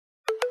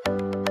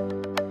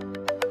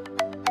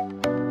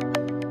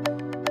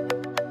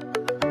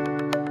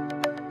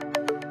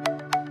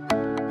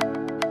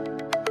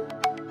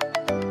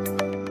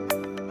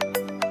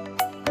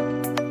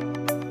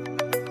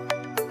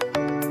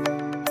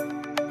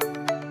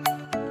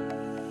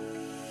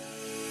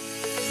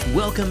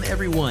Welcome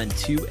everyone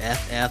to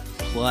FF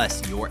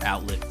Plus, your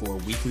outlet for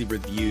weekly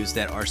reviews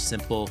that are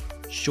simple,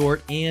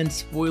 short, and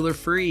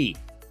spoiler-free.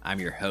 I'm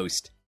your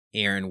host,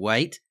 Aaron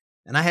White,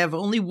 and I have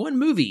only one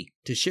movie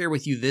to share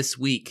with you this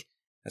week.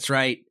 That's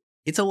right,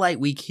 it's a light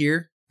week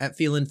here at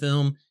Feelin'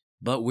 Film,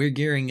 but we're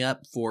gearing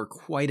up for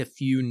quite a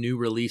few new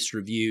release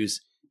reviews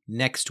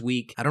next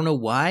week. I don't know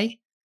why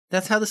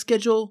that's how the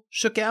schedule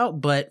shook out,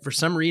 but for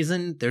some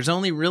reason, there's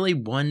only really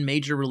one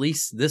major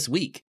release this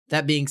week.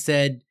 That being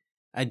said,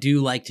 I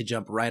do like to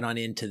jump right on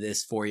into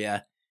this for you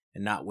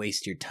and not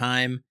waste your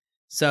time.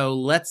 So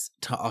let's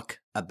talk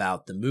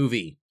about the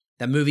movie.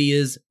 That movie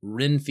is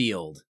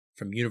Renfield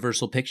from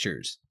Universal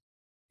Pictures.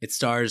 It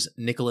stars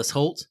Nicholas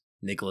Hoult,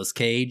 Nicolas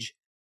Cage,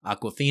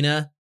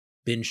 Awkwafina,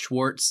 Ben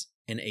Schwartz,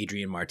 and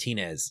Adrian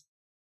Martinez.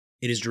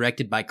 It is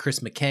directed by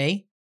Chris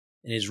McKay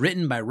and is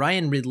written by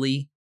Ryan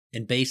Ridley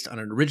and based on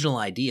an original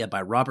idea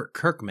by Robert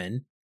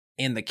Kirkman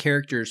and the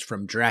characters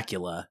from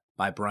Dracula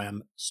by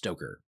Bram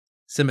Stoker.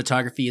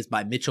 Cinematography is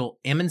by Mitchell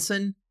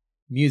Amundsen.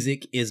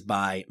 Music is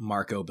by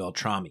Marco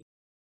Beltrami.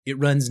 It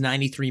runs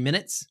 93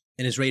 minutes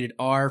and is rated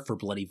R for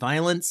bloody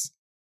violence,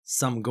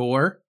 some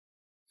gore,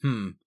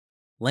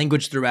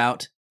 language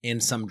throughout,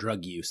 and some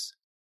drug use.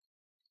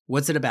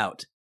 What's it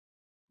about?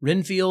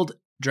 Renfield,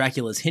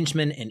 Dracula's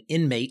henchman and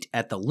inmate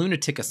at the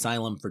lunatic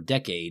asylum for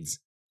decades,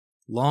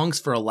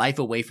 longs for a life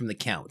away from the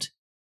Count,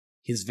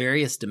 his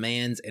various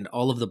demands, and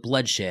all of the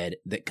bloodshed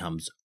that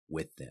comes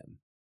with them.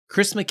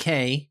 Chris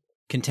McKay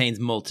contains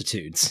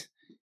multitudes.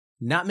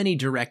 Not many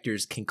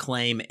directors can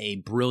claim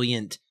a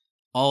brilliant,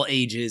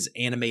 all-ages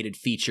animated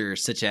feature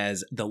such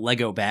as the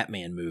Lego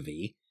Batman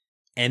movie,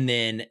 and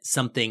then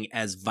something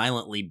as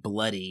violently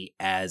bloody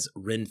as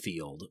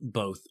Renfield,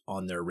 both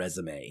on their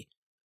resume.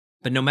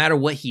 But no matter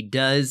what he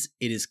does,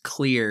 it is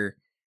clear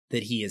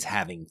that he is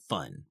having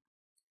fun.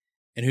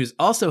 And who's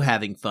also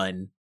having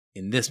fun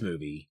in this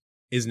movie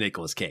is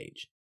Nicolas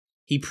Cage.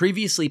 He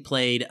previously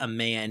played a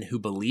man who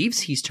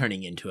believes he's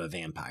turning into a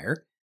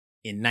vampire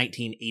in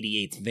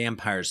 1988's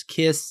Vampire's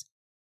Kiss.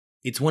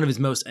 It's one of his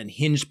most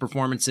unhinged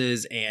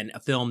performances and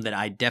a film that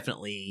I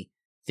definitely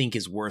think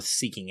is worth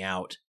seeking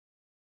out.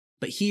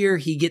 But here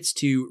he gets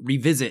to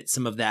revisit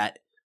some of that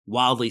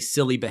wildly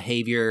silly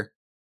behavior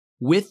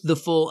with the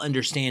full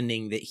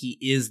understanding that he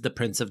is the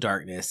Prince of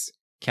Darkness,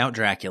 Count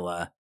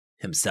Dracula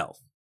himself.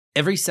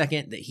 Every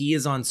second that he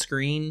is on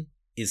screen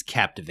is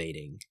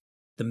captivating.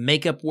 The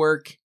makeup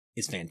work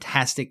is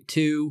fantastic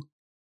too.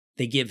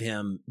 They give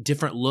him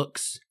different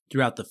looks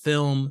throughout the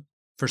film.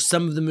 For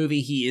some of the movie,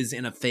 he is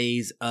in a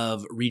phase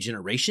of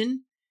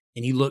regeneration,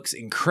 and he looks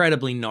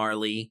incredibly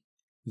gnarly,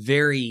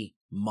 very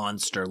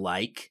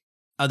monster-like.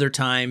 Other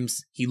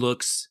times, he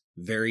looks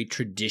very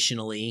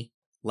traditionally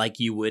like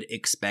you would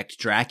expect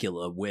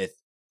Dracula, with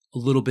a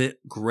little bit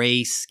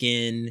gray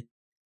skin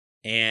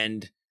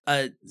and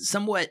a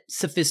somewhat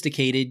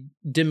sophisticated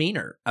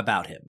demeanor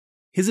about him.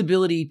 His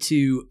ability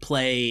to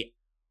play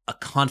a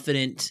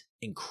confident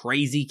and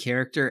crazy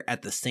character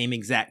at the same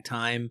exact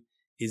time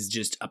is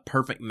just a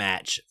perfect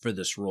match for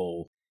this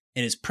role,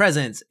 and his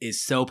presence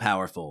is so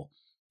powerful.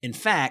 In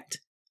fact,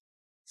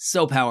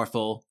 so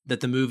powerful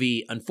that the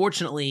movie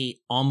unfortunately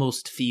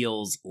almost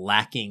feels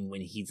lacking when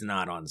he's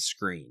not on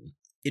screen.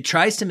 It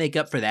tries to make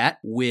up for that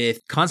with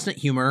constant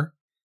humor,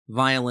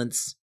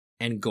 violence,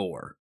 and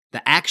gore.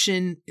 The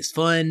action is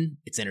fun,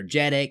 it's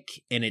energetic,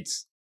 and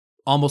it's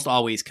almost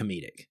always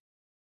comedic.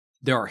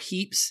 There are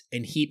heaps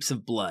and heaps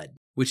of blood,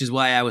 which is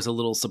why I was a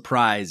little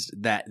surprised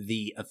that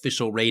the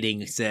official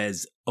rating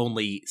says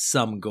only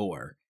some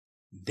gore.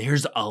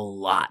 There's a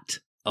lot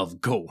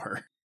of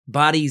gore.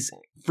 Bodies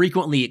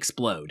frequently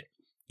explode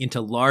into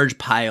large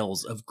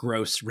piles of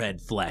gross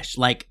red flesh.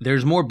 Like,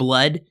 there's more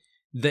blood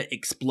that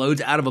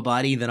explodes out of a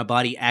body than a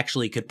body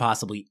actually could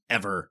possibly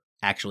ever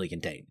actually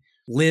contain.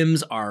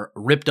 Limbs are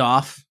ripped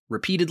off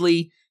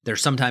repeatedly. They're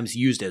sometimes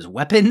used as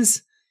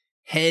weapons.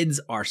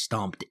 Heads are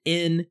stomped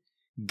in.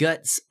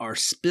 Guts are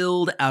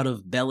spilled out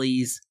of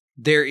bellies.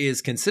 There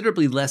is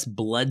considerably less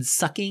blood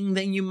sucking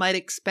than you might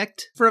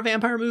expect for a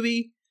vampire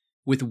movie,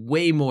 with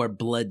way more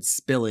blood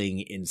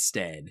spilling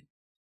instead.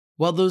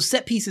 While those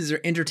set pieces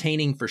are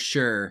entertaining for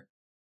sure,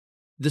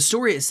 the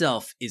story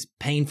itself is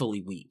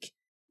painfully weak.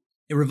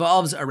 It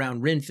revolves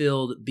around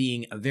Renfield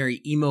being a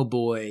very emo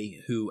boy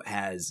who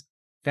has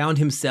found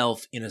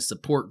himself in a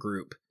support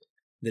group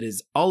that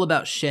is all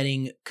about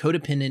shedding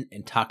codependent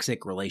and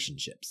toxic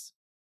relationships.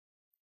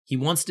 He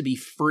wants to be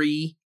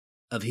free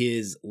of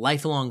his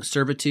lifelong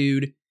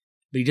servitude,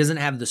 but he doesn't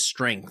have the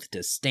strength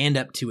to stand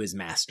up to his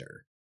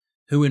master,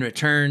 who in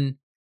return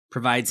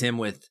provides him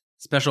with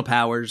special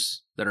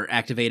powers that are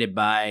activated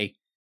by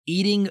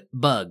eating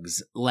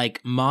bugs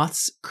like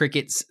moths,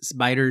 crickets,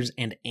 spiders,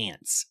 and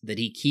ants that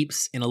he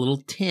keeps in a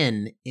little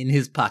tin in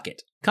his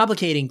pocket.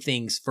 Complicating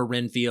things for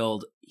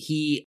Renfield,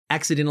 he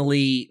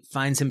accidentally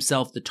finds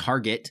himself the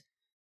target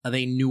of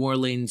a New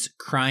Orleans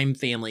crime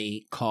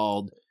family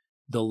called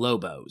the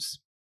Lobos.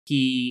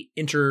 He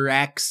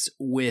interacts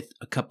with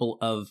a couple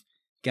of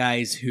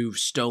guys who've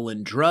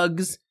stolen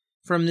drugs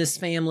from this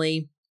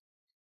family.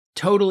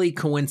 Totally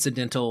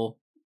coincidental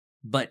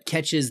but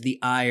catches the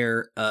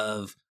ire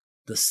of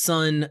the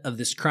son of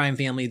this crime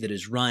family that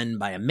is run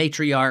by a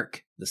matriarch.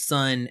 The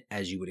son,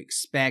 as you would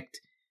expect,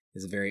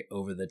 is a very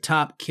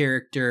over-the-top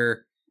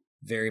character,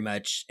 very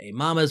much a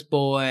mama's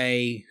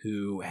boy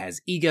who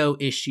has ego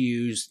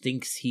issues,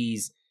 thinks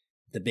he's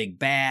the big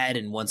bad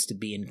and wants to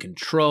be in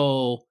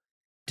control,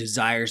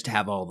 desires to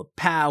have all the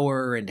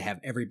power and to have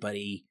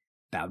everybody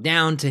bow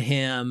down to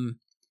him.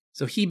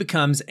 So he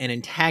becomes an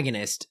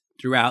antagonist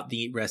throughout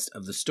the rest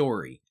of the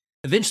story.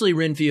 Eventually,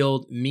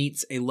 Renfield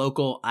meets a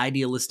local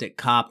idealistic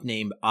cop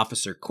named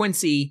Officer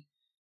Quincy,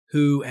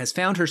 who has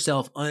found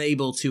herself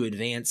unable to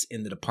advance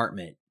in the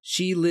department.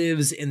 She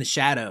lives in the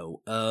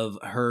shadow of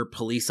her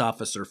police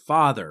officer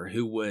father,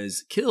 who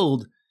was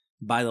killed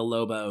by the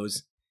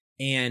Lobos,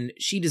 and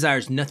she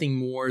desires nothing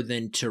more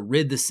than to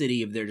rid the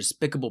city of their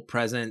despicable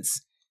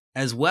presence,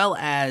 as well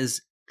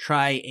as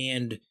try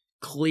and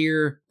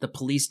clear the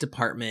police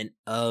department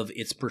of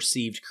its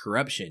perceived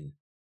corruption.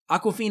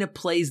 Awkwafina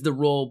plays the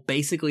role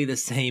basically the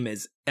same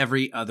as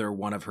every other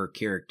one of her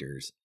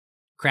characters.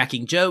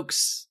 Cracking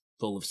jokes,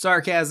 full of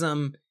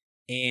sarcasm,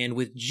 and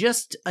with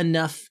just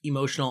enough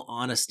emotional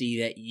honesty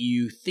that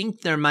you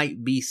think there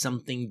might be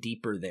something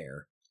deeper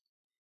there.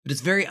 But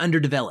it's very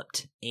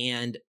underdeveloped,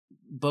 and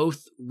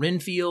both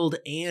Renfield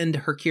and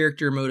her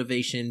character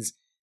motivations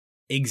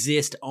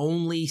exist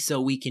only so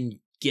we can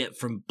get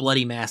from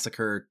bloody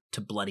massacre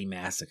to bloody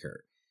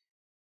massacre.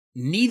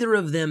 Neither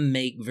of them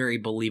make very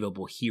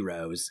believable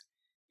heroes,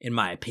 in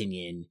my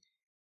opinion.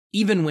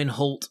 Even when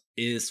Holt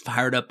is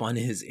fired up on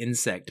his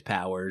insect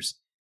powers,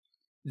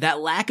 that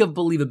lack of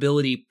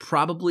believability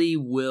probably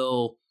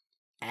will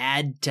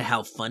add to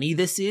how funny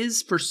this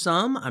is for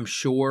some. I'm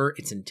sure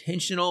it's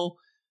intentional,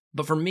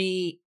 but for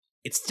me,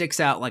 it sticks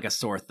out like a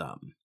sore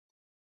thumb.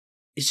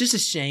 It's just a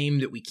shame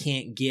that we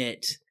can't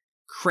get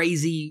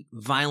crazy,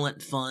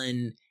 violent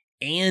fun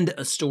and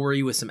a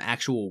story with some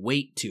actual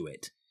weight to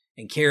it,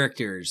 and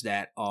characters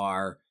that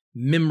are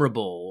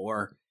memorable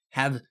or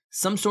have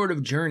some sort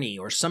of journey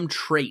or some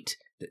trait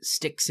that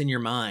sticks in your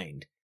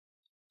mind.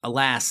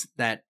 Alas,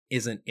 that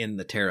isn't in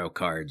the tarot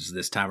cards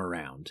this time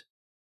around.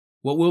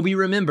 What will be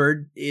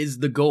remembered is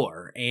the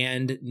gore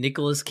and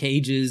Nicolas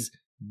Cage's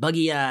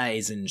buggy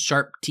eyes and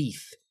sharp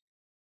teeth.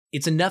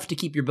 It's enough to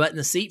keep your butt in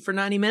the seat for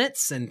 90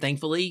 minutes, and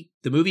thankfully,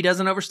 the movie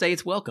doesn't overstay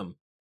its welcome.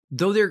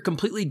 Though they're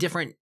completely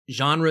different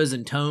genres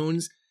and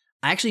tones,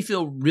 I actually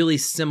feel really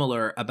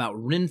similar about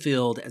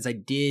Renfield as I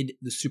did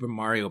the Super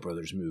Mario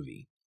Bros.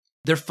 Movie.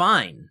 They're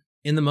fine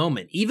in the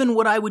moment, even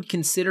what I would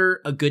consider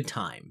a good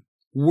time.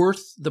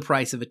 Worth the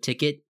price of a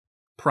ticket,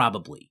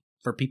 probably,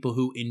 for people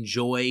who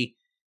enjoy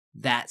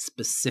that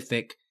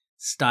specific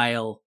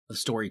style of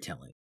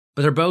storytelling.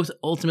 But they're both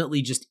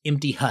ultimately just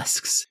empty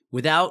husks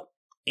without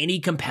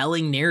any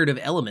compelling narrative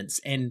elements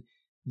and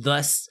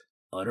thus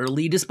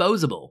utterly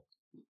disposable.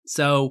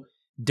 So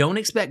don't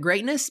expect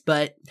greatness,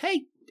 but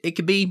hey, it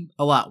could be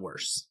a lot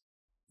worse.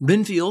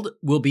 Renfield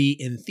will be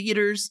in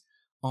theaters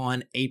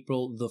on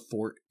April the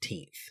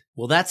 14th.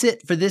 Well, that's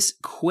it for this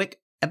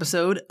quick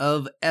episode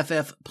of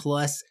FF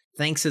Plus.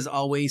 Thanks as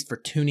always for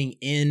tuning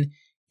in.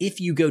 If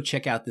you go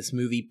check out this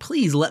movie,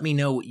 please let me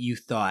know what you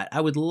thought.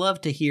 I would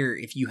love to hear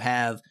if you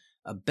have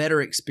a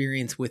better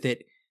experience with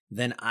it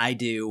than I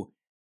do.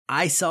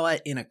 I saw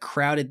it in a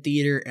crowded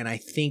theater, and I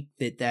think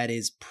that that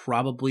is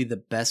probably the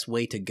best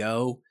way to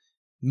go.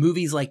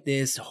 Movies like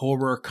this,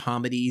 horror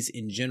comedies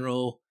in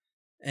general,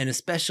 and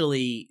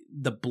especially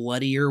the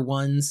bloodier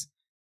ones,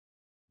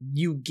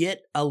 you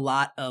get a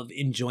lot of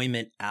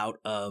enjoyment out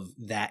of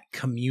that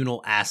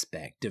communal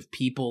aspect of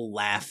people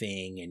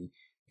laughing and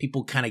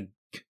people kind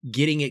of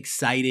getting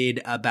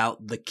excited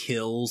about the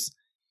kills.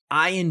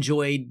 I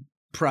enjoyed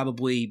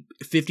probably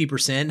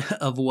 50%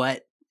 of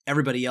what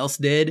everybody else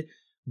did,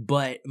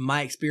 but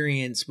my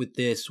experience with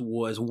this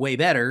was way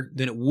better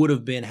than it would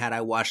have been had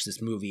I watched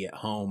this movie at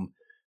home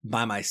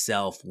by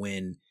myself,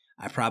 when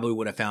I probably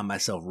would have found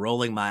myself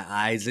rolling my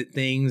eyes at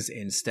things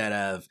instead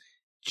of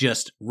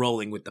just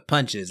rolling with the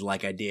punches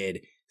like I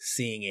did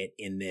seeing it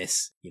in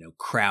this,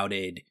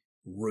 crowded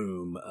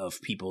room of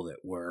people that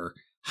were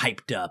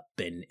hyped up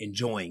and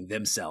enjoying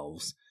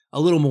themselves a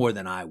little more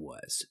than I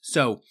was.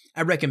 So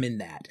I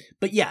recommend that.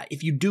 But yeah,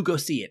 if you do go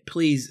see it,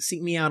 please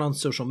seek me out on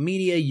social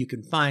media. You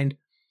can find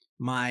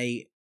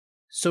my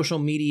social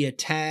media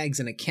tags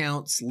and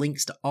accounts,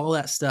 links to all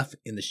that stuff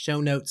in the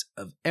show notes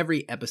of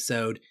every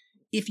episode.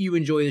 If you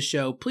enjoy the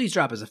show, please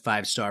drop us a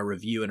 5-star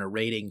review and a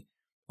rating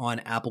on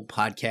Apple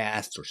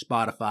Podcasts or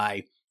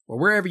Spotify or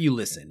wherever you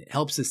listen. It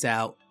helps us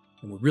out,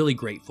 and we're really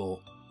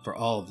grateful for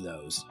all of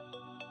those.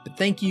 But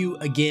thank you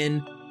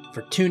again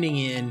for tuning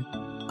in.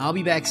 I'll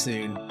be back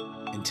soon.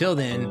 Until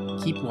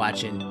then, keep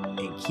watching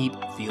and keep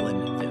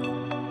feeling film.